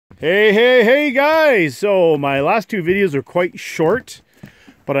Hey guys! So my last two videos are quite short,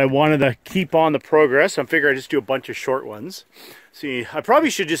 but I wanted to keep on the progress. I figured I'd just do a bunch of short ones. See, I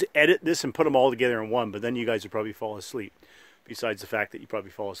probably should just edit this and put them all together in one, but then you guys would probably fall asleep. Besides the fact that you probably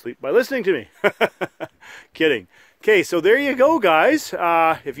fall asleep by listening to me. Kidding. Okay, so there you go, guys.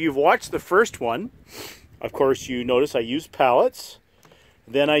 If you've watched the first one, of course you notice I used pallets.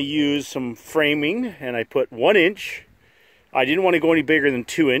 Then I used some framing, and I put 1 inch. I didn't want to go any bigger than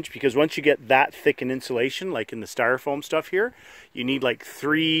 2 inch because once you get that thick in insulation, like in the styrofoam stuff here, you need like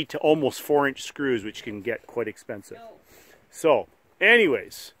 3 to almost 4 inch screws, which can get quite expensive. So,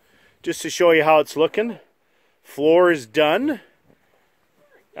 anyways, just to show you how it's looking, floor is done.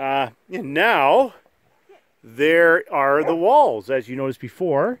 And now, there are the walls. As you noticed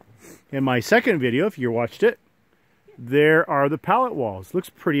before, in my second video, if you watched it, there are the pallet walls. Looks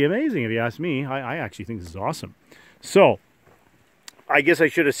pretty amazing if you ask me. I actually think this is awesome. So, I guess I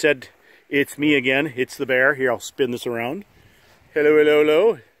should have said it's me again. It's the bear. Here, I'll spin this around. Hello, hello,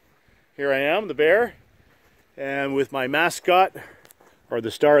 hello. Here I am, the bear. And with my mascot, or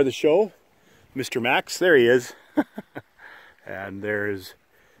the star of the show, Mr. Max. There he is. And there's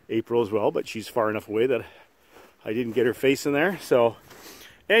April as well, but she's far enough away that I didn't get her face in there. So,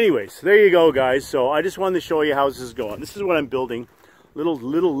 anyways, there you go, guys. So I just wanted to show you how this is going. This is what I'm building. Little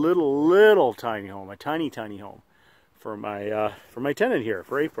tiny home. A tiny home. For my tenant here,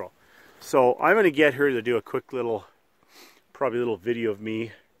 for April. So I'm going to get her to do a quick little, probably a little video of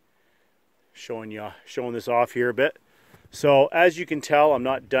me showing this off here a bit. So as you can tell, I'm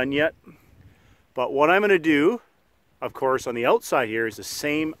not done yet. But what I'm going to do, of course, on the outside here is the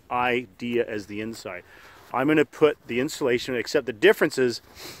same idea as the inside. I'm going to put the insulation, except the difference is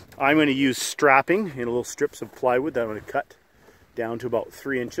I'm going to use strapping in little strips of plywood that I'm going to cut down to about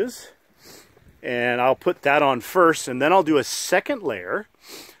 3 inches. And I'll put that on first, and then I'll do a second layer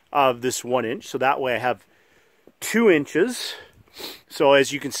of this 1 inch. So that way I have 2 inches. So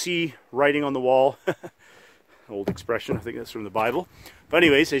as you can see, writing on the wall, old expression, I think that's from the Bible. But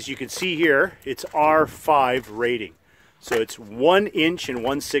anyways, as you can see here, it's R5 rating. So it's 1 inch and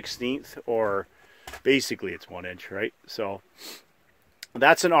 1/16, or basically it's 1 inch, right? So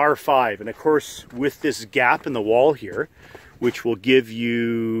that's an R5. And of course, with this gap in the wall here, which will give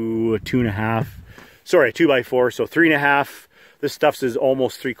you a 2.5, sorry, a 2x4, so 3.5. This stuff is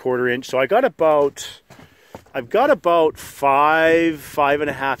almost 3/4 inch. So I've got about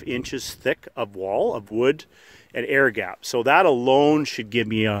 5.5 inches thick of wall of wood and air gap. So that alone should give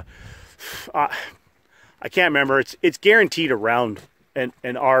me a, I can't remember. It's guaranteed around an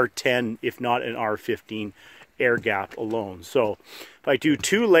R10, if not an R15 air gap alone. So if I do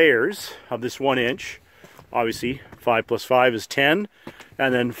 2 layers of this 1 inch, obviously 5 plus 5 is 10,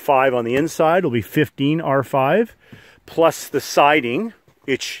 and then 5 on the inside will be 15 R5, plus the siding,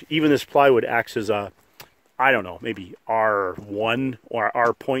 which even this plywood acts as a, I don't know, maybe R1 or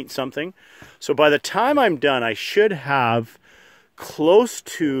R point something. So by the time I'm done, I should have close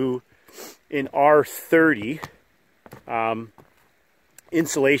to an R30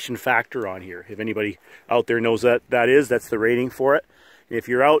 insulation factor on here. If anybody out there knows that's the rating for it. If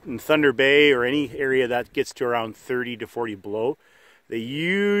you're out in Thunder Bay or any area that gets to around 30 to 40 below, they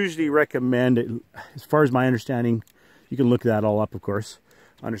usually recommend, as far as my understanding, you can look that all up, of course.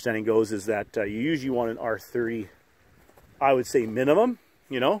 Understanding goes is that you usually want an R30, I would say minimum,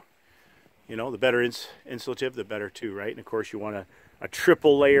 you know, the better insulative, the better too, right? And of course you want a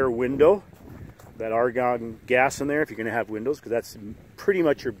triple layer window, that argon gas in there if you're going to have windows, because that's pretty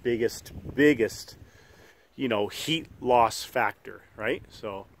much your biggest heat loss factor, right?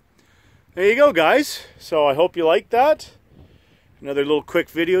 So there you go, guys. So I hope you liked that. Another little quick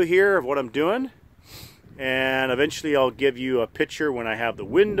video here of what I'm doing, and eventually I'll give you a picture when I have the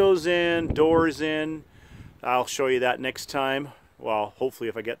windows in, doors in. I'll show you that next time. Well, hopefully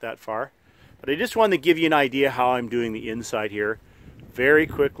if I get that far. But I just wanted to give you an idea how I'm doing the inside here, very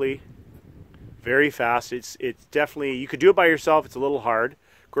quickly, very fast. It's definitely, you could do it by yourself. It's a little hard.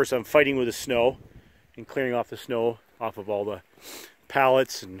 Of course, I'm fighting with the snow and clearing off the snow off of all the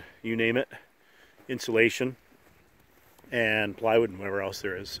pallets and you name it, insulation and plywood and whatever else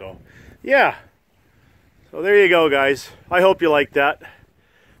there is. So yeah, so there you go, guys. I hope you like that.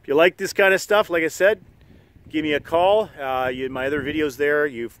 If you like this kind of stuff, like I said, give me a call. My other videos there,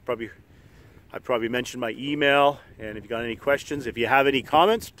 I probably mentioned my email, and if you got any questions, if you have any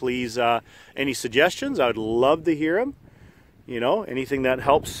comments, please, any suggestions, I would love to hear them. Anything that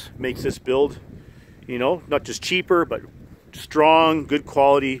helps makes this build, not just cheaper, but strong, good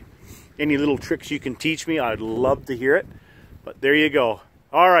quality. Any little tricks you can teach me, I'd love to hear it. But there you go.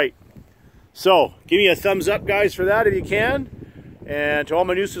 All right. So give me a thumbs up, guys, for that if you can. And to all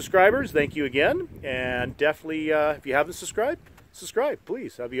my new subscribers, thank you again. And definitely, if you haven't subscribed, subscribe,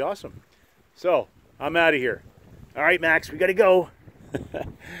 please. That'd be awesome. So, I'm out of here. All right, Max, we got to go.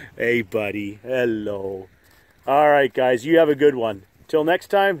 Hey, buddy. Hello. All right, guys, you have a good one. Till next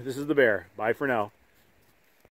time, this is the Bear. Bye for now.